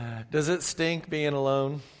Does it stink being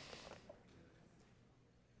alone?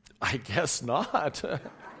 I guess not.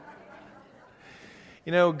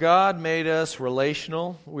 You know, God made us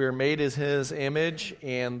relational. We are made in His image,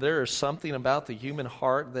 and there is something about the human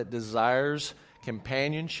heart that desires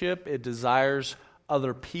companionship. It desires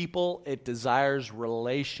other people. It desires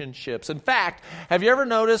relationships. In fact, have you ever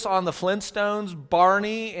noticed on the Flintstones,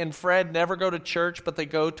 Barney and Fred never go to church, but they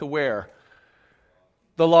go to where?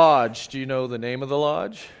 The lodge. Do you know the name of the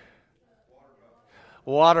lodge?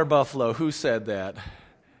 Water Buffalo. Who said that?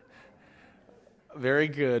 Very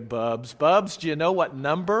good, Bubs. Bubs, do you know what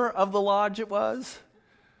number of the lodge it was?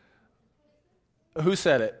 Who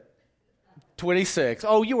said it? 26.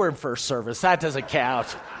 Oh, you were in first service. That doesn't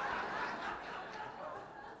count.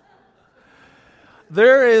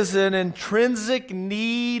 There is an intrinsic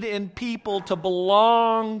need in people to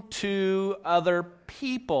belong to other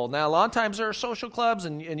people. Now, a lot of times there are social clubs,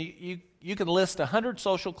 and you can list 100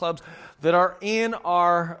 social clubs that are in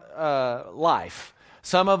our life.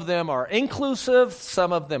 Some of them are inclusive,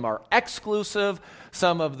 some of them are exclusive,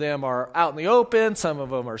 some of them are out in the open, some of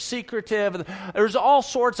them are secretive. There's all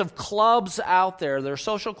sorts of clubs out there. They're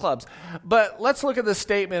social clubs. But let's look at this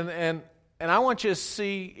statement, and I want you to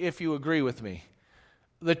see if you agree with me.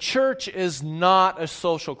 The church is not a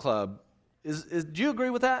social club. Do you agree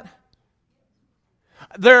with that?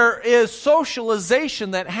 There is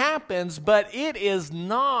socialization that happens, but it is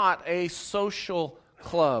not a social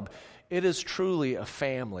club. It is truly a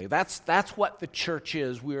family. That's what the church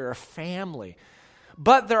is. We're a family.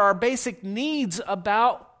 But there are basic needs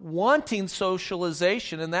about wanting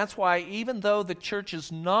socialization, and that's why even though the church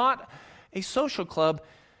is not a social club,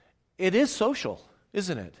 it is social,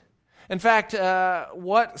 isn't it? In fact,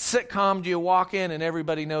 what sitcom do you walk in and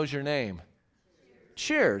everybody knows your name?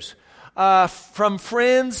 Cheers. From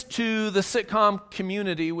Friends to the sitcom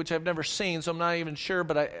Community, which I've never seen, so I'm not even sure,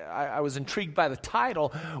 but I was intrigued by the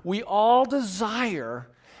title. We all desire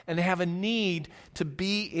and have a need to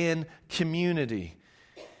be in community.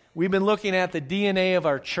 We've been looking at the DNA of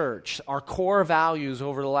our church, our core values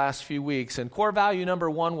over the last few weeks, and core value number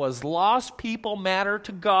 1 was lost people matter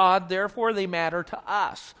to God, therefore they matter to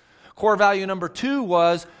us. Core value number 2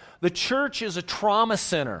 was the church is a trauma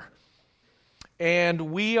center.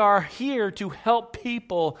 And we are here to help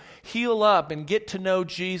people heal up and get to know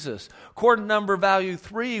Jesus. Core number value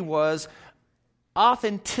 3 was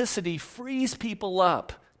authenticity frees people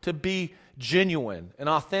up to be genuine and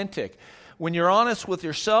authentic. When you're honest with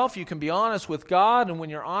yourself, you can be honest with God. And when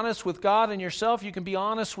you're honest with God and yourself, you can be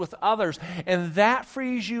honest with others. And that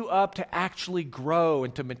frees you up to actually grow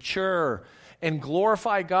and to mature and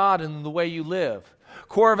glorify God in the way you live.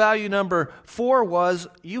 Core value number 4 was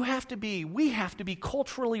we have to be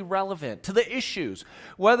culturally relevant to the issues,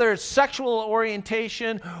 whether it's sexual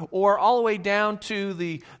orientation or all the way down to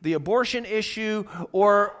the abortion issue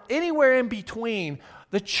or anywhere in between.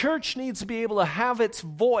 The church needs to be able to have its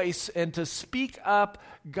voice and to speak up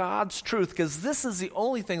God's truth, because this is the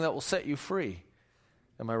only thing that will set you free.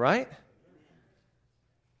 Am I right?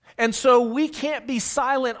 And so we can't be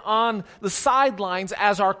silent on the sidelines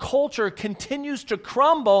as our culture continues to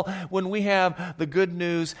crumble when we have the good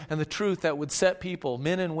news and the truth that would set people,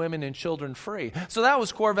 men and women and children, free. So that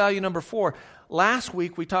was core value number 4. Last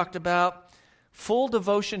week we talked about full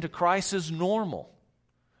devotion to Christ is normal.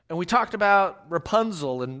 And we talked about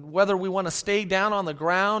Rapunzel and whether we want to stay down on the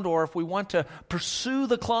ground or if we want to pursue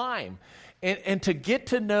the climb and to get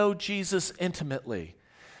to know Jesus intimately.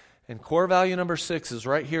 And core value number 6 is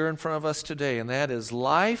right here in front of us today, and that is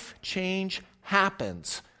life change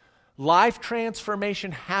happens. Life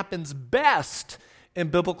transformation happens best in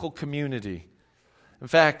biblical community. In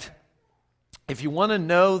fact, if you want to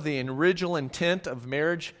know the original intent of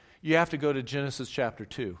marriage, you have to go to Genesis chapter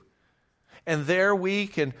 2. And there we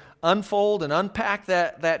can unfold and unpack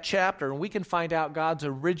that chapter, and we can find out God's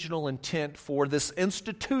original intent for this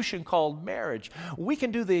institution called marriage. We can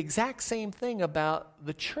do the exact same thing about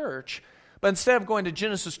the church, but instead of going to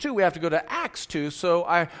Genesis 2, we have to go to Acts 2. So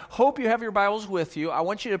I hope you have your Bibles with you. I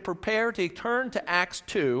want you to prepare to turn to Acts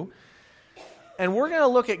 2, and we're going to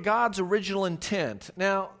look at God's original intent.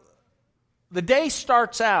 Now, the day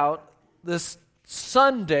starts out this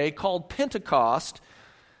Sunday called Pentecost.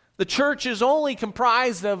 The church is only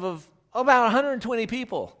comprised of about 120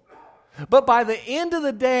 people. But by the end of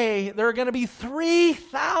the day, there are going to be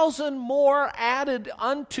 3,000 more added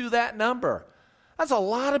unto that number. That's a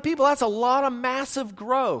lot of people. That's a lot of massive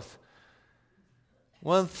growth.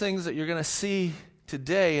 One of the things that you're going to see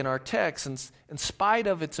today in our text, in spite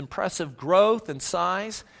of its impressive growth and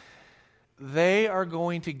size, they are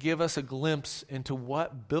going to give us a glimpse into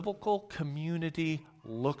what biblical community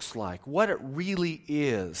looks like, what it really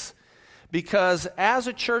is. because as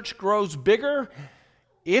a church grows bigger,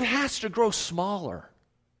 it has to grow smaller.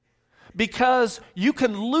 Because you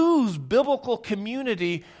can lose biblical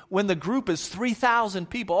community when the group is 3,000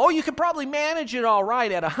 people. Oh, you can probably manage it all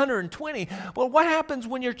right at 120. Well, what happens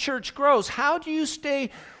when your church grows? How do you stay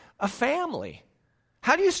a family?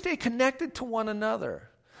 How do you stay connected to one another?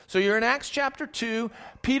 So you're in Acts chapter 2.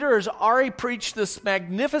 Peter has already preached this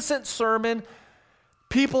magnificent sermon.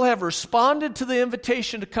 People have responded to the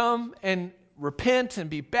invitation to come and repent and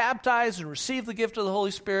be baptized and receive the gift of the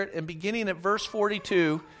Holy Spirit. And beginning at verse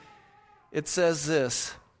 42, it says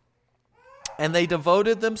this, "And they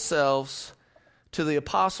devoted themselves to the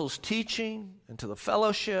apostles' teaching and to the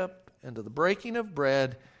fellowship and to the breaking of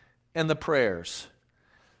bread and the prayers.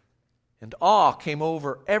 And awe came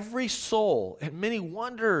over every soul, and many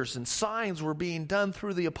wonders and signs were being done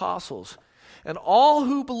through the apostles. And all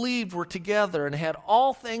who believed were together and had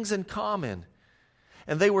all things in common.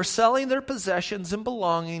 And they were selling their possessions and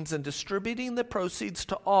belongings and distributing the proceeds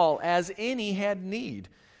to all as any had need.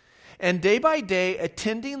 And day by day,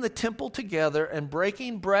 attending the temple together and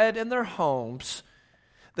breaking bread in their homes,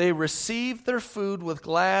 they received their food with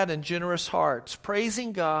glad and generous hearts,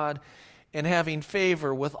 praising God and having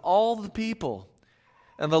favor with all the people.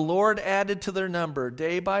 And the Lord added to their number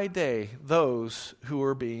day by day those who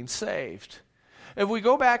were being saved." If we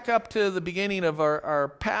go back up to the beginning of our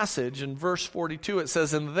passage in verse 42, it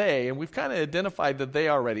says, "And they," and we've kind of identified the they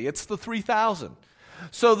already. It's the 3,000.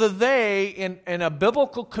 So the they in a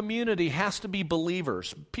biblical community has to be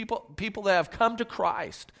believers, people that have come to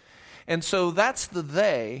Christ. And so that's the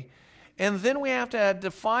they. And then we have to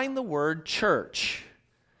define the word church.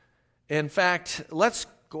 In fact, let's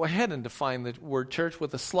go ahead and define the word church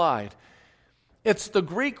with a slide. It's the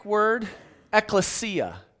Greek word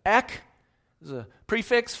ekklesia. Ek is a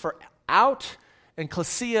prefix for out, and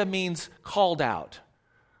klesia means called out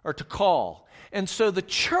or to call. And so the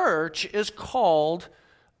church is called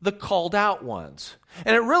the called out ones.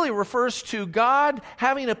 And it really refers to God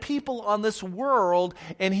having a people on this world,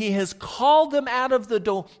 and He has called them out of the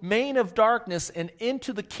domain of darkness and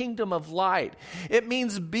into the kingdom of light. It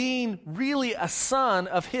means being really a son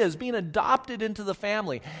of His, being adopted into the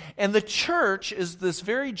family. And the church is this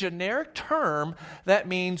very generic term that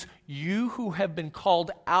means you who have been called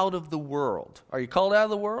out of the world. Are you called out of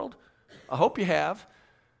the world? I hope you have.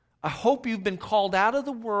 I hope you've been called out of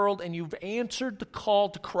the world and you've answered the call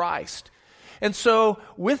to Christ. And so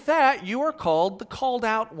with that, you are called the called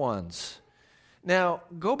out ones. Now,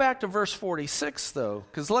 go back to verse 46, though,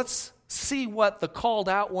 because let's see what the called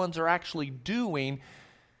out ones are actually doing.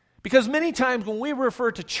 Because many times when we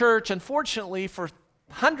refer to church, unfortunately, for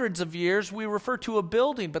hundreds of years, we refer to a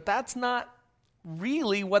building, but that's not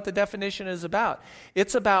really what the definition is about.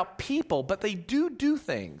 It's about people, but they do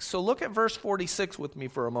things. So look at verse 46 with me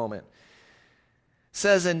for a moment. It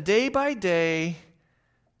says, "And day by day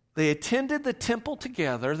they attended the temple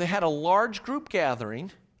together." They had a large group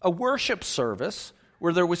gathering, a worship service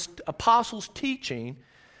where there was apostles teaching.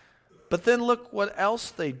 But then look what else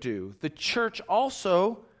they do. The church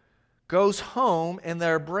also goes home and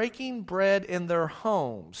they're breaking bread in their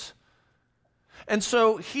homes. And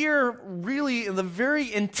so here, really, in the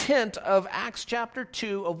very intent of Acts chapter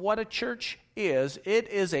 2 of what a church is, it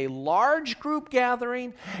is a large group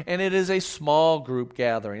gathering and it is a small group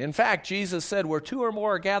gathering. In fact, Jesus said, "Where two or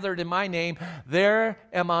more are gathered in my name, there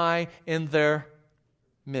am I in their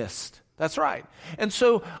midst." That's right. And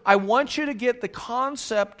so I want you to get the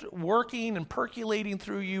concept working and percolating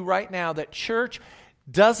through you right now that church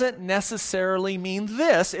doesn't necessarily mean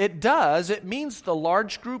this. It does. It means the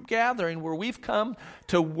large group gathering where we've come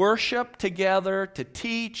to worship together, to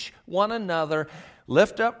teach one another,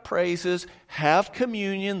 lift up praises, have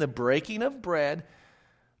communion, the breaking of bread.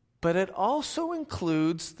 But it also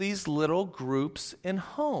includes these little groups in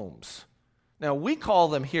homes. Now, we call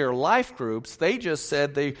them here life groups. They just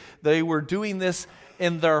said they were doing this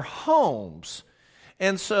in their homes.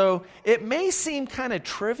 And so it may seem kind of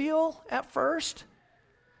trivial at first,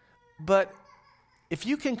 but if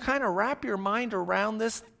you can kind of wrap your mind around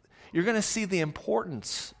this, you're going to see the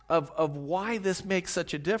importance of why this makes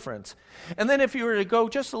such a difference. And then if you were to go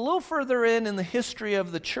just a little further in the history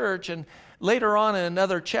of the church, and later on in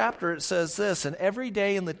another chapter it says this, "And every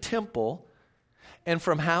day in the temple and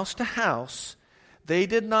from house to house, they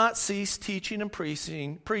did not cease teaching and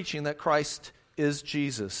preaching that Christ is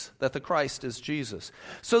Jesus, that the Christ is Jesus."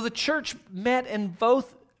 So the church met in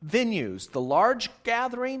both venues, the large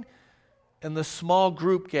gathering and the small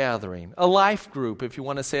group gathering, a life group, if you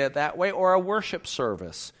want to say it that way, or a worship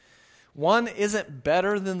service. One isn't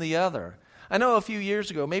better than the other. I know a few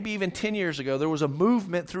years ago, maybe even 10 years ago, there was a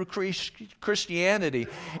movement through Christianity,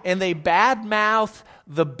 and they badmouth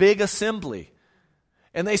the big assembly.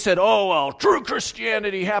 And they said, oh, well, true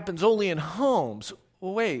Christianity happens only in homes.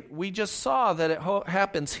 Well, wait, we just saw that it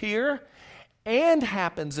happens here and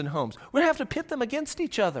happens in homes. We don't have to pit them against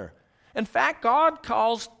each other. In fact, God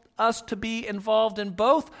calls us to be involved in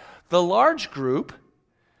both the large group,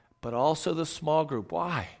 but also the small group.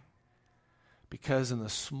 Why? Because in the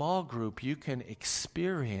small group, you can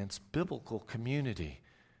experience biblical community.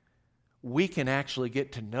 We can actually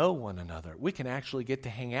get to know one another. We can actually get to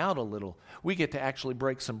hang out a little. We get to actually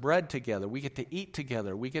break some bread together. We get to eat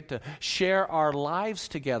together. We get to share our lives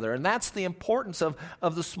together. And that's the importance of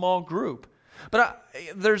the small group. But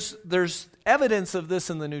there's evidence of this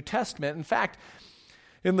in the New Testament. In fact,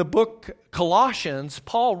 in the book Colossians,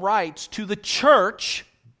 Paul writes to the church,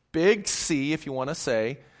 big C if you want to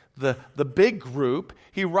say, the big group.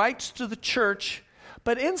 He writes to the church,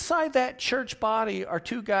 but inside that church body are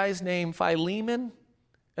two guys named Philemon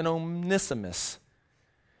and Onesimus.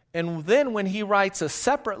 And then when he writes a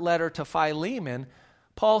separate letter to Philemon,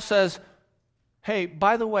 Paul says, hey,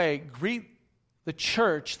 by the way, greet the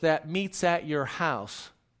church that meets at your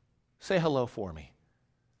house. Say hello for me.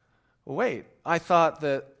 Well, wait, I thought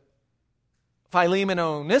that Philemon and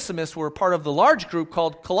Onesimus were part of the large group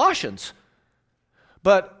called Colossians.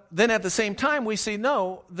 But then at the same time, we see,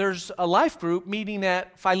 no, there's a life group meeting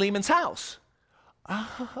at Philemon's house.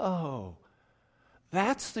 Oh,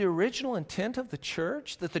 that's the original intent of the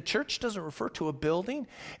church, that the church doesn't refer to a building.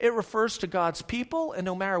 It refers to God's people, and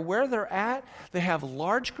no matter where they're at, they have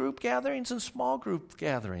large group gatherings and small group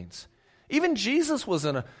gatherings. Even Jesus was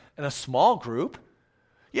in a small group.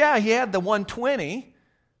 Yeah, he had the 120,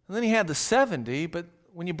 and then he had the 70, but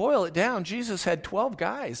when you boil it down, Jesus had 12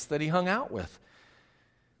 guys that he hung out with.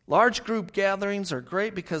 Large group gatherings are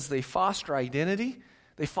great because they foster identity.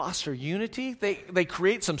 They foster unity. They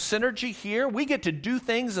create some synergy here. We get to do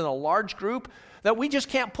things in a large group that we just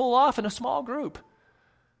can't pull off in a small group.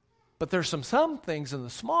 But there's some things in the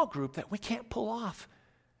small group that we can't pull off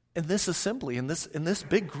in this assembly, in this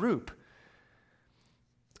big group.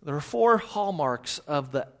 There are 4 hallmarks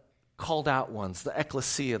of the called out ones, the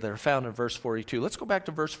ecclesia, that are found in verse 42. Let's go back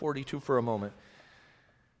to verse 42 for a moment.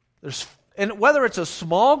 And whether it's a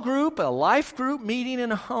small group, a life group meeting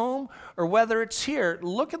in a home, or whether it's here,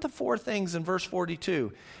 look at the 4 things in verse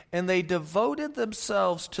 42. And they devoted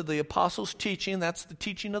themselves to the apostles' teaching, that's the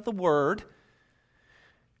teaching of the word,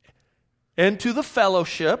 and to the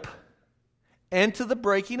fellowship, and to the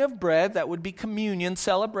breaking of bread, that would be communion,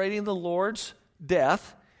 celebrating the Lord's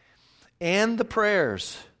death, and the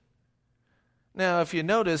prayers. Now, if you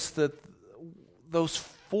notice that those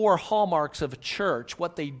 4 hallmarks of a church,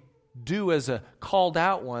 what they do as a called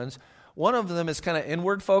out ones, one of them is kind of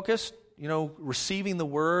inward focused, receiving the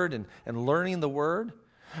word and learning the word.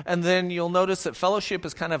 And then you'll notice that fellowship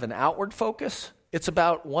is kind of an outward focus. It's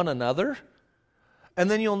about one another. And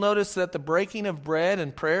then you'll notice that the breaking of bread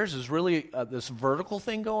and prayers is really this vertical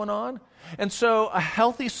thing going on. And so a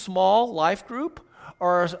healthy small life group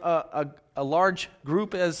or a large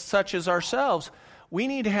group as such as ourselves, we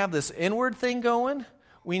need to have this inward thing going.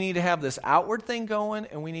 We need to have this outward thing going,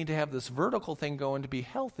 and we need to have this vertical thing going to be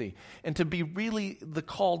healthy and to be really the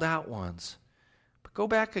called out ones. But go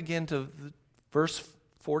back again to verse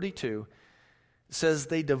 42. It says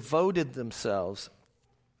they devoted themselves.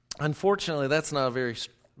 Unfortunately, that's not a very,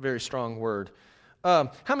 very strong word.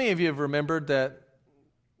 How many of you have remembered that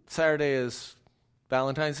Saturday is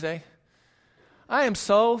Valentine's Day? I am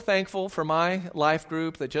so thankful for my life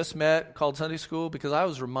group that just met called Sunday School, because I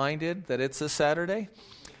was reminded that it's this Saturday.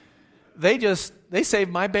 They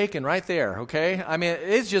saved my bacon right there, okay? I mean,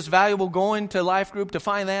 it's just valuable going to life group to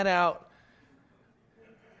find that out.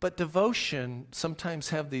 But devotion sometimes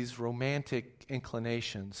have these romantic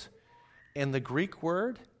inclinations. And the Greek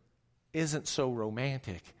word isn't so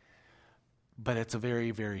romantic, but it's a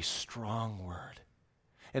very, very strong word.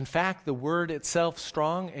 In fact, the word itself,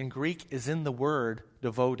 strong, in Greek is in the word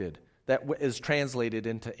devoted that is translated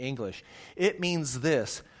into English. It means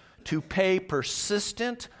this: to pay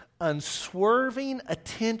persistent, unswerving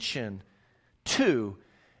attention to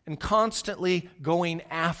and constantly going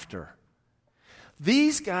after.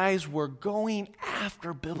 These guys were going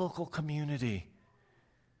after biblical community.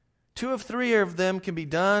 2 of 3 of them can be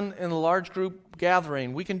done in a large group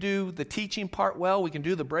gathering. We can do the teaching part well. We can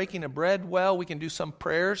do the breaking of bread well. We can do some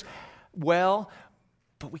prayers well.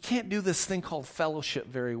 But we can't do this thing called fellowship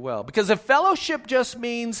very well. Because if fellowship just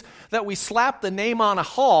means that we slap the name on a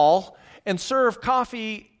hall and serve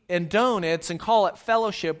coffee and donuts and call it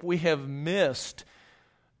fellowship, we have missed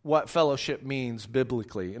what fellowship means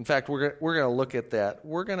biblically. In fact, we're going to look at that.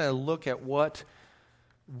 We're going to look at what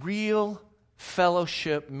real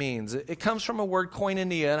fellowship means. It comes from a word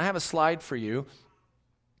koinonia, and I have a slide for you.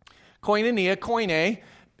 Koinonia, koine,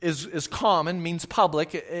 is common, means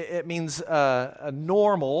public. It means a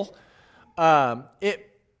normal. It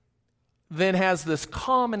then has this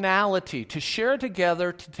commonality to share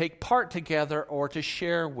together, to take part together, or to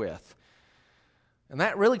share with. And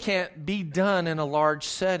that really can't be done in a large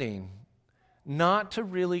setting, not to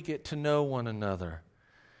really get to know one another.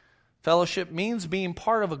 Fellowship means being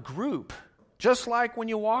part of a group, just like when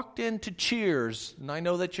you walked into Cheers. And I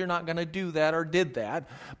know that you're not going to do that or did that,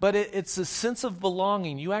 but it's a sense of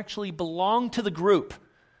belonging. You actually belong to the group.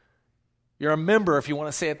 You're a member, if you want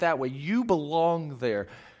to say it that way. You belong there.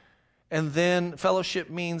 And then fellowship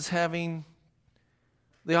means having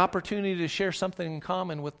the opportunity to share something in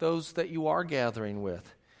common with those that you are gathering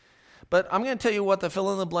with. But I'm going to tell you what the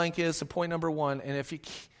fill in the blank is, so point number one. And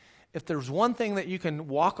if there's one thing that you can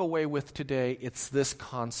walk away with today, it's this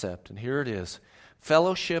concept. And here it is.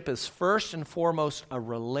 Fellowship is first and foremost a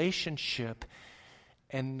relationship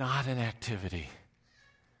and not an activity.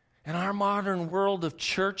 In our modern world of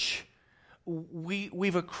church,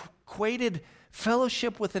 we've equated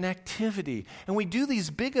fellowship with an activity, and we do these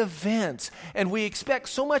big events, and we expect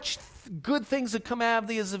so much good things to come out of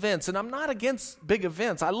these events. And I'm not against big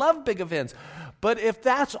events. I love big events. But if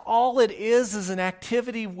that's all it is an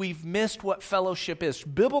activity, we've missed what fellowship is,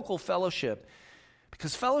 biblical fellowship.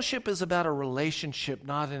 Because fellowship is about a relationship,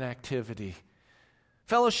 not an activity.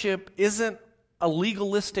 Fellowship isn't a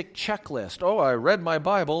legalistic checklist. Oh, I read my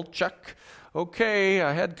Bible, check. Okay,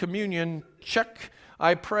 I had communion, check.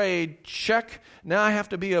 I prayed, check. Now I have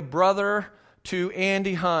to be a brother to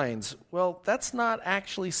Andy Hines. Well, that's not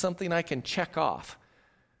actually something I can check off.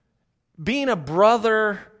 Being a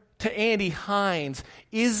brother to Andy Hines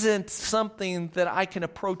isn't something that I can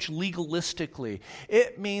approach legalistically.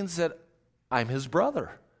 It means that I'm his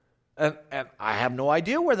brother. And I have no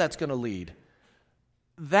idea where that's going to lead.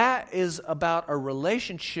 That is about a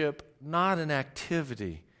relationship, not an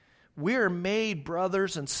activity. We are made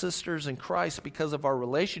brothers and sisters in Christ because of our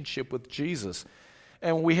relationship with Jesus.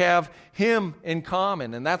 And we have Him in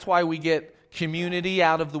common. And that's why we get community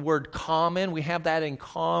out of the word common. We have that in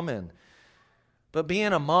common. But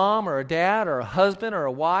being a mom or a dad or a husband or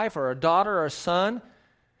a wife or a daughter or a son,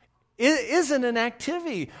 it isn't an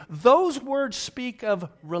activity. Those words speak of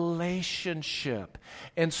relationship.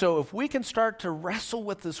 And so if we can start to wrestle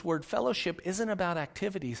with this word, fellowship isn't about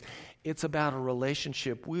activities. It's about a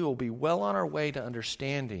relationship. We will be well on our way to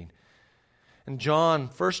understanding. In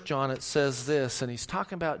 1 John, it says this, and he's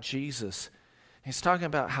talking about Jesus. He's talking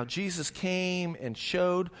about how Jesus came and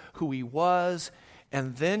showed who He was.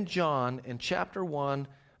 And then John, in chapter 1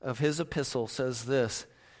 of his epistle, says this,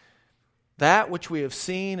 "That which we have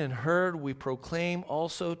seen and heard we proclaim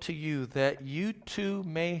also to you, that you too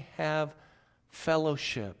may have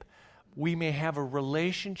fellowship." We may have a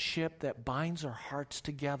relationship that binds our hearts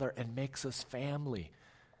together and makes us family.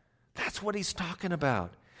 That's what he's talking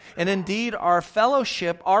about. And indeed, our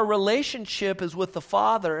fellowship, our relationship is with the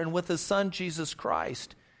Father and with His Son, Jesus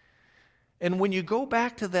Christ. And when you go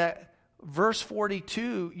back to that verse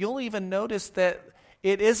 42, you'll even notice that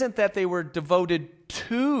it isn't that they were devoted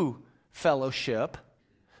to fellowship.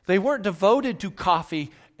 They weren't devoted to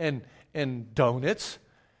coffee and donuts.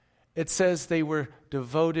 It says they were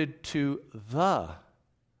devoted to the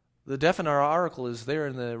definite article is there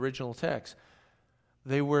in the original text.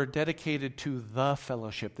 They were dedicated to the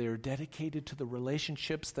fellowship. They were dedicated to the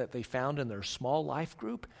relationships that they found in their small life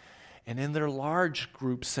group and in their large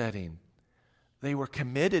group setting. They were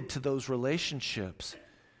committed to those relationships.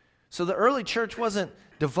 So the early church wasn't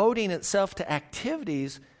devoting itself to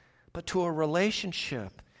activities, but to a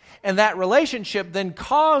relationship. And that relationship then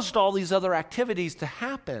caused all these other activities to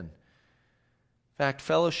happen. In fact,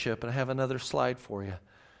 fellowship, and I have another slide for you.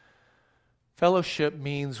 Fellowship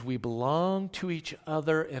means we belong to each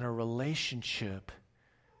other in a relationship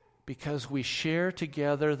because we share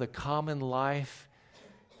together the common life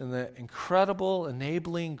and the incredible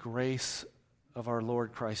enabling grace of our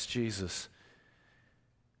Lord Christ Jesus.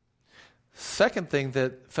 Second thing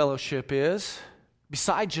that fellowship is,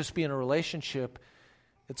 besides just being a relationship,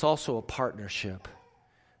 it's also a partnership.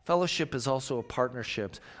 Fellowship is also a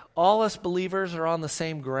partnership. All us believers are on the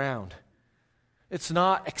same ground. It's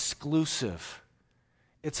not exclusive.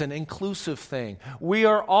 It's an inclusive thing. We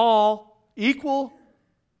are all equal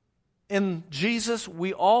in Jesus.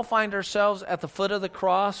 We all find ourselves at the foot of the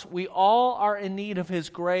cross. We all are in need of His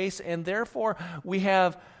grace, and therefore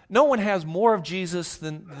no one has more of Jesus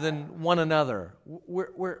than one another.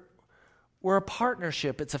 We're a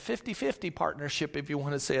partnership. It's a 50-50 partnership, if you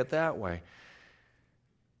want to say it that way.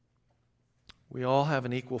 We all have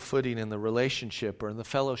an equal footing in the relationship or in the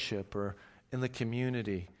fellowship or in the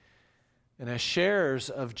community. And as sharers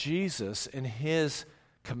of Jesus and His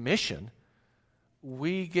commission,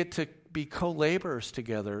 we get to be co-laborers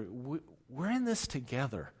together. We're in this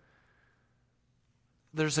together.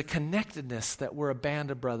 There's a connectedness that we're a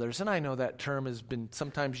band of brothers. And I know that term has been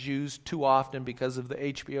sometimes used too often because of the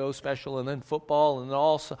HBO special and then football and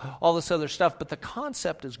all this other stuff. But the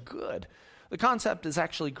concept is good. The concept is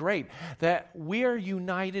actually great, that we are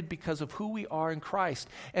united because of who we are in Christ.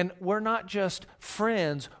 And we're not just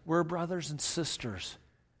friends, we're brothers and sisters.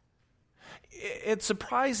 It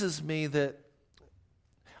surprises me that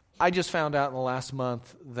I just found out in the last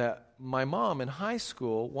month that my mom in high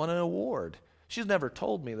school won an award. She's never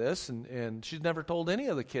told me this, and she's never told any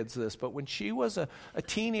of the kids this, but when she was a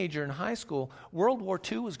teenager in high school, World War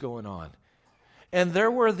II was going on. And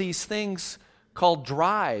there were these things called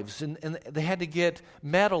drives, and they had to get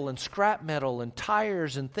metal and scrap metal and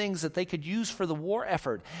tires and things that they could use for the war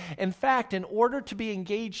effort. In fact, in order to be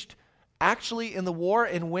engaged actually in the war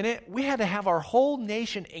and win it, we had to have our whole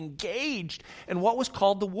nation engaged in what was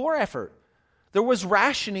called the war effort. There was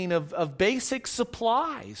rationing of basic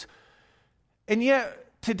supplies. And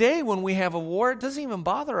yet, today when we have a war, it doesn't even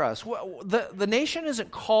bother us. The nation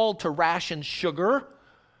isn't called to ration sugar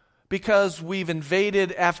because we've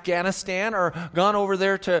invaded Afghanistan or gone over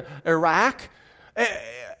there to Iraq.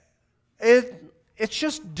 It's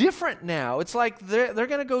just different now. It's like they're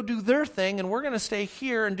going to go do their thing and we're going to stay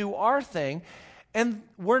here and do our thing. And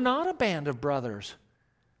we're not a band of brothers.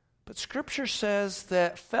 But Scripture says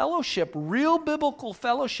that fellowship, real biblical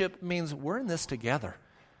fellowship, means we're in this together.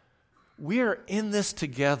 We are in this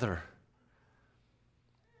together.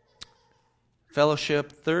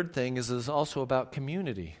 Fellowship, third thing, is also about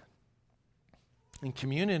community. And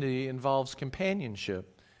community involves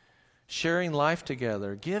companionship, sharing life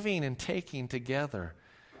together, giving and taking together.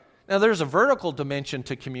 Now, there's a vertical dimension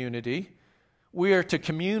to community. We are to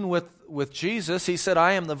commune with Jesus. He said,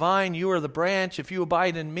 I am the vine, you are the branch. If you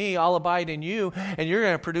abide in me, I'll abide in you, and you're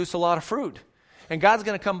going to produce a lot of fruit. And God's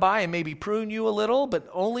going to come by and maybe prune you a little, but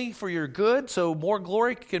only for your good, so more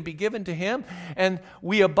glory can be given to Him. And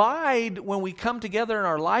we abide when we come together in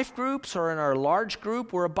our life groups or in our large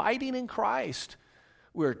group. We're abiding in Christ.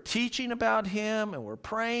 We're teaching about Him, and we're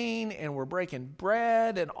praying, and we're breaking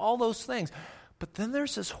bread, and all those things. But then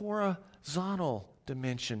there's this horizontal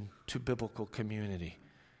dimension to biblical community.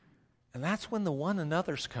 And that's when the one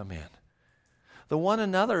another's come in. The one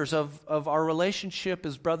another's of our relationship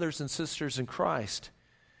as brothers and sisters in Christ.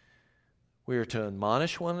 We are to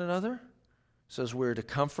admonish one another. It says we're to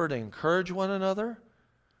comfort and encourage one another.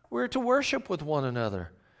 We're to worship with one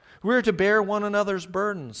another. We're to bear one another's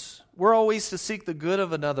burdens. We're always to seek the good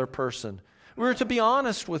of another person. We're to be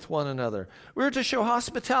honest with one another. We're to show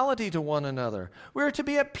hospitality to one another. We're to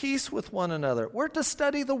be at peace with one another. We're to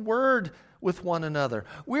study the Word with one another.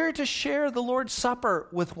 We're to share the Lord's Supper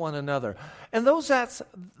with one another. And those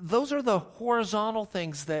are the horizontal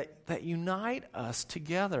things that unite us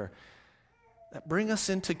together, that bring us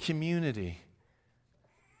into community.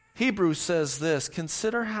 Hebrews says this,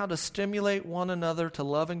 consider how to stimulate one another to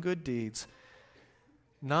love and good deeds,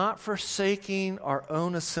 not forsaking our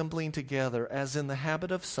own assembling together, as in the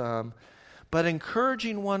habit of some, but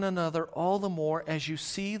encouraging one another all the more as you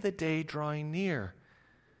see the day drawing near.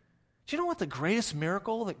 Do you know what the greatest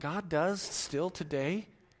miracle that God does still today?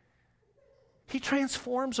 He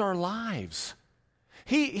transforms our lives.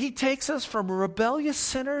 He takes us from rebellious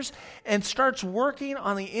sinners and starts working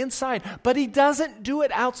on the inside, but He doesn't do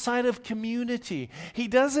it outside of community. He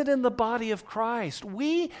does it in the body of Christ.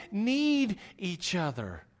 We need each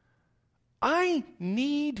other. I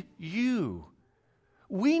need you.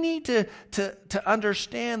 We need to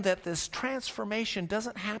understand that this transformation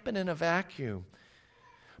doesn't happen in a vacuum.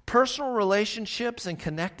 Personal relationships and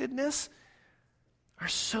connectedness are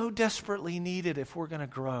so desperately needed if we're going to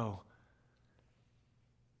grow.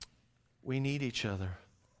 We need each other.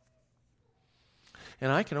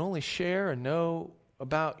 And I can only share and know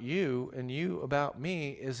about you and you about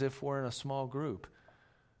me as if we're in a small group.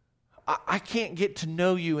 I can't get to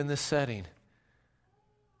know you in this setting.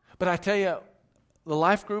 But I tell you, the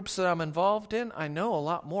life groups that I'm involved in, I know a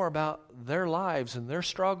lot more about their lives and their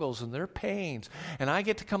struggles and their pains. And I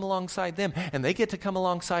get to come alongside them, and they get to come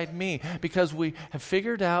alongside me because we have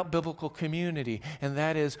figured out biblical community, and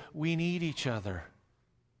that is we need each other.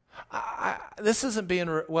 This isn't being,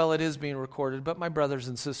 it is being recorded, but my brothers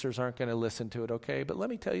and sisters aren't going to listen to it, okay? But let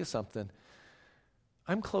me tell you something.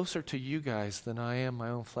 I'm closer to you guys than I am my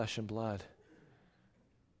own flesh and blood.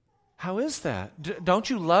 How is that? Don't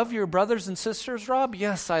you love your brothers and sisters, Rob?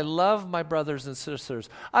 Yes, I love my brothers and sisters.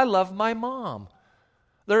 I love my mom.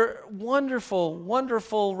 They're wonderful,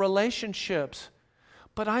 wonderful relationships,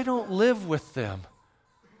 but I don't live with them.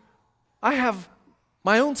 I have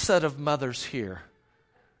my own set of mothers here.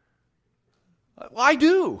 I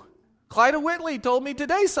do. Clyda Whitley told me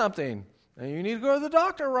today something. You need to go to the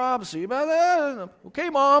doctor, Rob. See about that. Okay,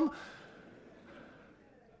 Mom.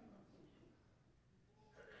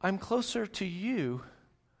 I'm closer to you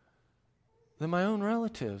than my own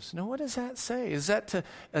relatives. Now, what does that say? Is that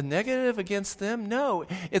a negative against them? No.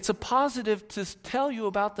 It's a positive to tell you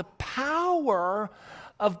about the power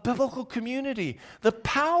of biblical community, the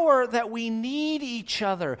power that we need each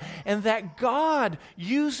other, and that God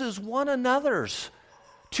uses one another's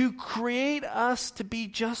to create us to be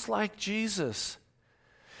just like Jesus.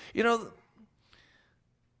 You know,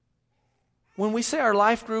 when we say our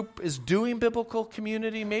life group is doing biblical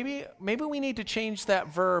community, maybe we need to change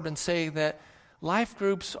that verb and say that life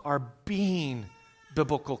groups are being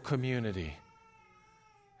biblical community.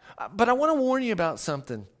 But I want to warn you about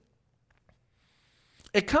something.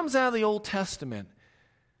 It comes out of the Old Testament.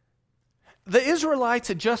 The Israelites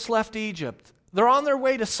had just left Egypt. They're on their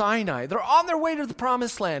way to Sinai. They're on their way to the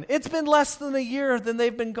Promised Land. It's been less than a year than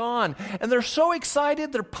they've been gone. And they're so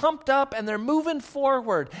excited, they're pumped up, and they're moving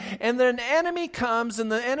forward. And then an enemy comes, and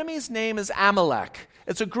the enemy's name is Amalek.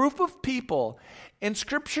 It's a group of people. And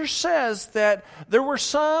Scripture says that there were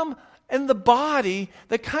some in the body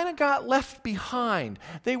that kind of got left behind.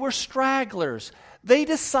 They were stragglers. They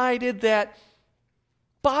decided that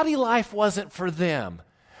body life wasn't for them.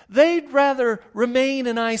 They'd rather remain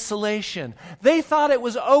in isolation. They thought it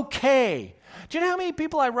was okay. Do you know how many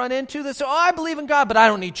people I run into that say, I believe in God, but I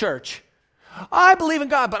don't need church. I believe in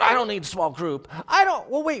God, but I don't need a small group.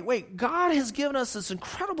 Wait. God has given us this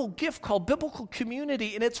incredible gift called biblical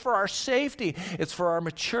community, and it's for our safety. It's for our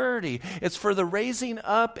maturity. It's for the raising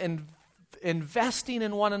up and investing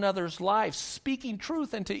in one another's lives, speaking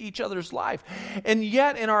truth into each other's life. And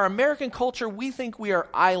yet, in our American culture, we think we are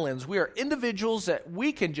islands. We are individuals that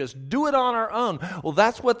we can just do it on our own. Well,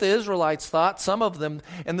 that's what the Israelites thought, some of them,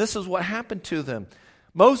 and this is what happened to them.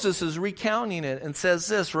 Moses is recounting it and says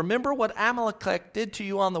this, remember what Amalek did to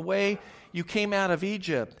you on the way you came out of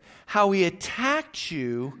Egypt, how he attacked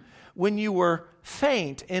you when you were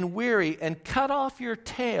faint and weary and cut off your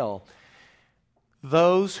tail.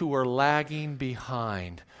 Those who are lagging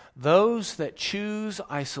behind, those that choose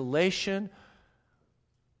isolation,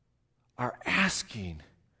 are asking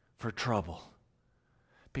for trouble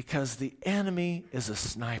because the enemy is a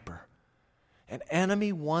sniper. An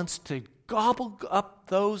enemy wants to gobble up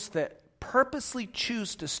those that purposely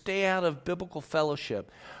choose to stay out of biblical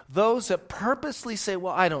fellowship, those that purposely say,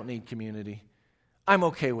 well, I don't need community. I'm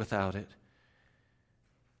okay without it.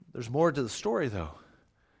 There's more to the story, though.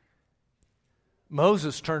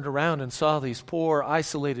 Moses turned around and saw these poor,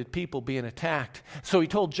 isolated people being attacked. So he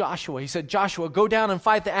told Joshua, he said, Joshua, go down and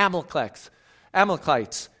fight the Amalekites.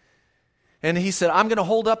 And he said, I'm going to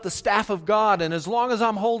hold up the staff of God, and as long as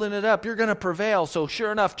I'm holding it up, you're going to prevail. So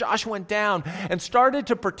sure enough, Joshua went down and started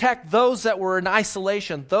to protect those that were in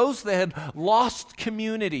isolation, those that had lost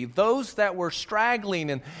community, those that were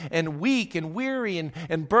straggling and weak and weary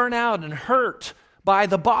and burnt out and hurt by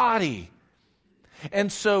the body.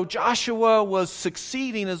 And so Joshua was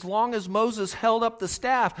succeeding as long as Moses held up the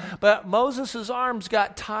staff. But Moses' arms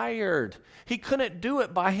got tired. He couldn't do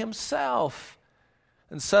it by himself.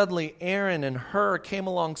 And suddenly Aaron and Hur came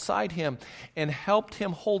alongside him and helped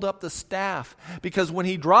him hold up the staff. Because when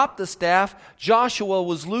he dropped the staff, Joshua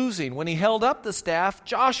was losing. When he held up the staff,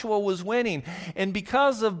 Joshua was winning. And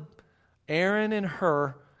because of Aaron and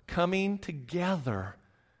Hur coming together,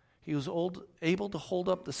 he was able to hold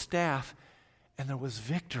up the staff. And there was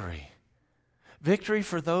victory. Victory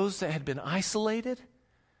for those that had been isolated,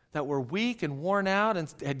 that were weak and worn out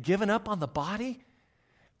and had given up on the body,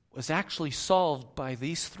 was actually solved by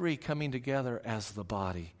these three coming together as the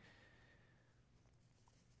body.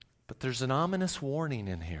 But there's an ominous warning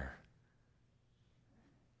in here.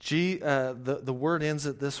 The word ends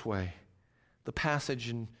it this way. The passage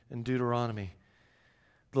in Deuteronomy.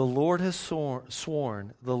 The Lord has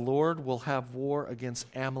sworn, the Lord will have war against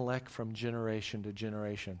Amalek from generation to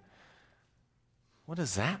generation. What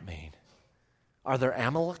does that mean? Are there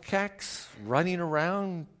Amalekites running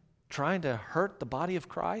around trying to hurt the body of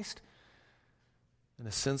Christ? In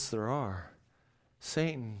a sense, there are.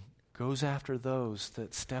 Satan goes after those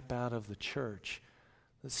that step out of the church,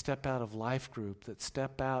 that step out of life group, that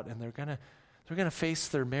step out, and they're going to face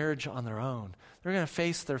their marriage on their own. They're going to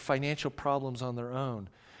face their financial problems on their own.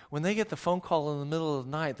 When they get the phone call in the middle of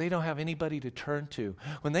the night, they don't have anybody to turn to.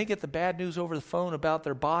 When they get the bad news over the phone about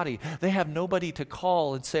their body, they have nobody to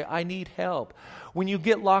call and say, I need help. When you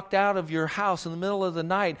get locked out of your house in the middle of the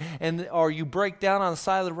night or you break down on the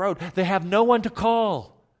side of the road, they have no one to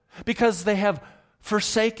call because they have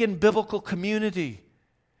forsaken biblical community.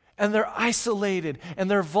 And they're isolated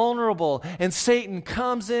and they're vulnerable. And Satan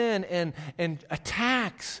comes in and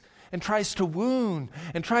attacks and tries to wound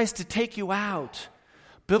and tries to take you out.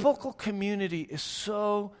 Biblical community is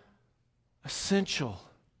so essential.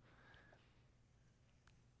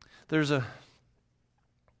 There's a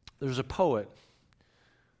poet,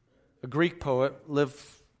 a Greek poet, lived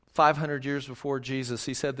 500 years before Jesus.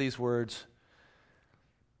 He said these words,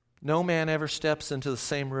 "No man ever steps into the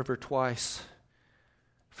same river twice,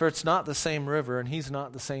 for it's not the same river and he's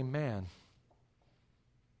not the same man."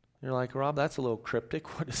 You're like, Rob, that's a little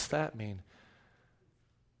cryptic. What does that mean?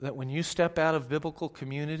 That when you step out of biblical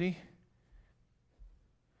community,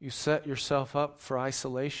 you set yourself up for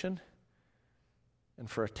isolation and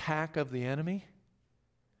for attack of the enemy.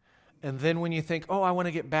 And then when you think, I want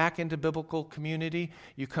to get back into biblical community,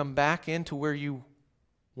 you come back into where you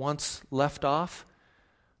once left off,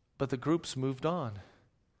 but the group's moved on.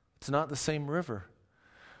 It's not the same river.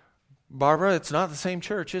 Barbara, it's not the same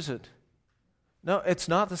church, is it? No, it's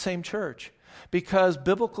not the same church because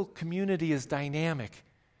biblical community is dynamic.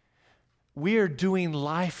 We are doing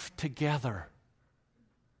life together.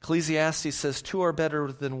 Ecclesiastes says, 2 are better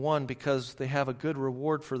than one because they have a good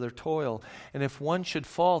reward for their toil. And if one should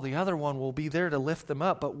fall, the other one will be there to lift them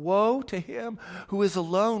up. But woe to him who is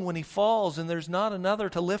alone when he falls and there's not another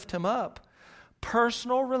to lift him up.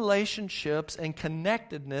 Personal relationships and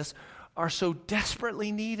connectedness are so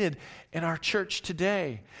desperately needed in our church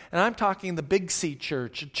today. And I'm talking the Big C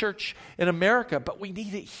church, a church in America, but we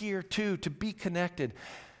need it here too to be connected.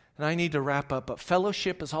 And I need to wrap up, but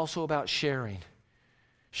fellowship is also about sharing.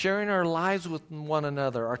 Sharing our lives with one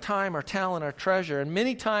another, our time, our talent, our treasure. And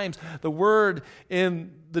many times the word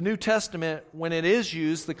in the New Testament, when it is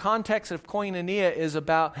used, the context of koinonia is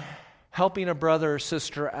about helping a brother or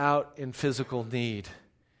sister out in physical need.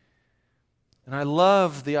 And I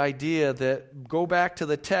love the idea that, go back to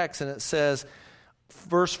the text and it says,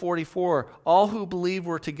 verse 44, all who believed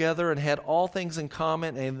were together and had all things in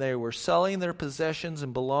common, and they were selling their possessions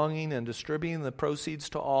and belonging and distributing the proceeds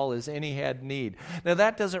to all as any had need. Now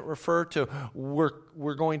that doesn't refer to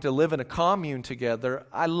we're going to live in a commune together.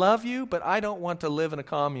 I love you, but I don't want to live in a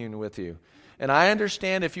commune with you. And I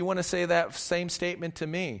understand if you want to say that same statement to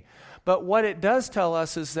me. But what it does tell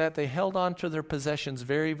us is that they held on to their possessions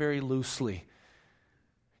very, very loosely.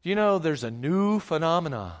 You know, there's a new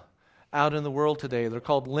phenomena out in the world today. They're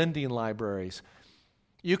called lending libraries.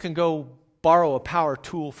 You can go borrow a power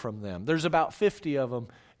tool from them. There's about 50 of them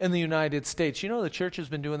in the United States. You know the church has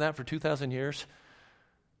been doing that for 2,000 years?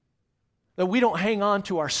 That we don't hang on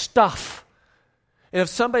to our stuff. And if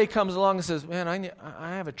somebody comes along and says, man,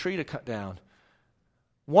 I have a tree to cut down,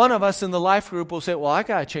 one of us in the life group will say, well, I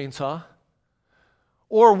got a chainsaw.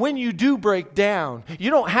 Or when you do break down, you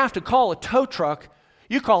don't have to call a tow truck.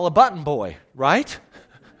 You call a button boy, right?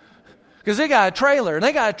 Because they got a trailer and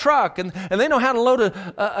they got a truck and they know how to load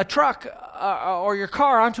a truck or your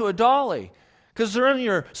car onto a dolly. Because they're in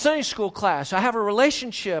your Sunday school class. I have a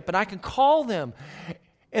relationship and I can call them.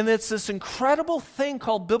 And it's this incredible thing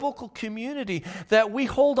called biblical community that we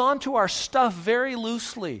hold on to our stuff very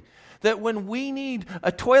loosely. That when we need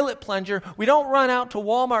a toilet plunger, we don't run out to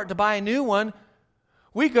Walmart to buy a new one.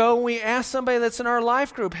 We go and we ask somebody that's in our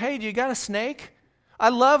life group, hey, do you got a snake? I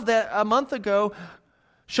love that a month ago,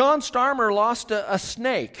 Sean Starmer lost a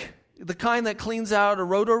snake, the kind that cleans out a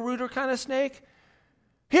Roto-Rooter kind of snake.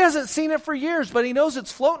 He hasn't seen it for years, but he knows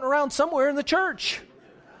it's floating around somewhere in the church.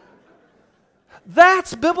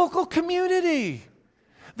 That's biblical community.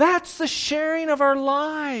 That's the sharing of our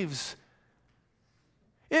lives.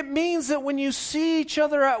 It means that when you see each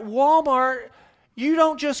other at Walmart, you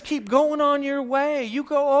don't just keep going on your way. You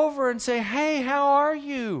go over and say, hey, how are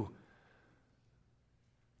you?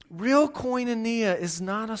 Real koinonia is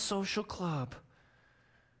not a social club.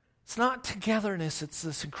 It's not togetherness. It's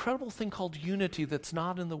this incredible thing called unity that's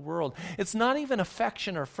not in the world. It's not even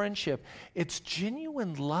affection or friendship. It's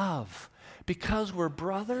genuine love because we're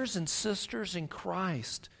brothers and sisters in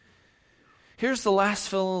Christ. Here's the last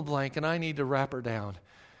fill in the blank, and I need to wrap her down.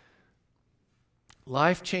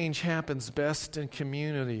 Life change happens best in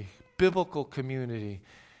community, biblical community,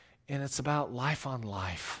 and it's about life on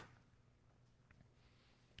life.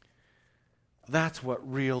 That's what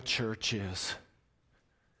real church is.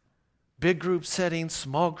 Big group setting,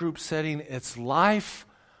 small group setting, it's life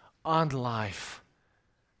on life.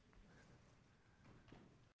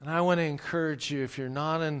 And I want to encourage you, if you're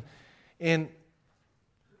not in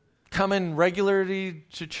coming regularly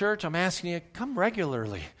to church, I'm asking you, come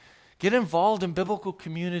regularly. Get involved in biblical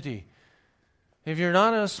community. If you're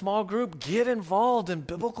not in a small group, get involved in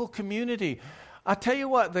biblical community. I tell you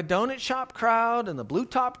what, the donut shop crowd and the blue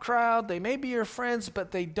top crowd, they may be your friends, but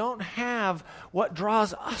they don't have what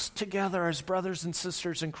draws us together as brothers and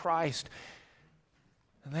sisters in Christ.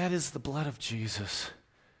 And that is the blood of Jesus.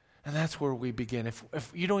 And that's where we begin.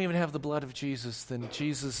 If you don't even have the blood of Jesus, then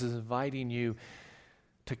Jesus is inviting you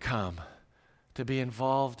to come, to be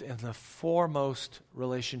involved in the foremost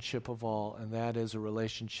relationship of all, and that is a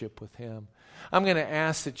relationship with Him. I'm going to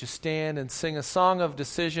ask that you stand and sing a song of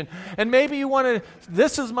decision. And maybe you want to,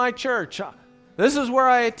 this is my church. This is where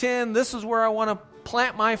I attend. This is where I want to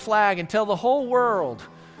plant my flag and tell the whole world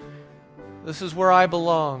this is where I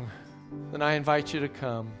belong. Then I invite you to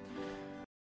come.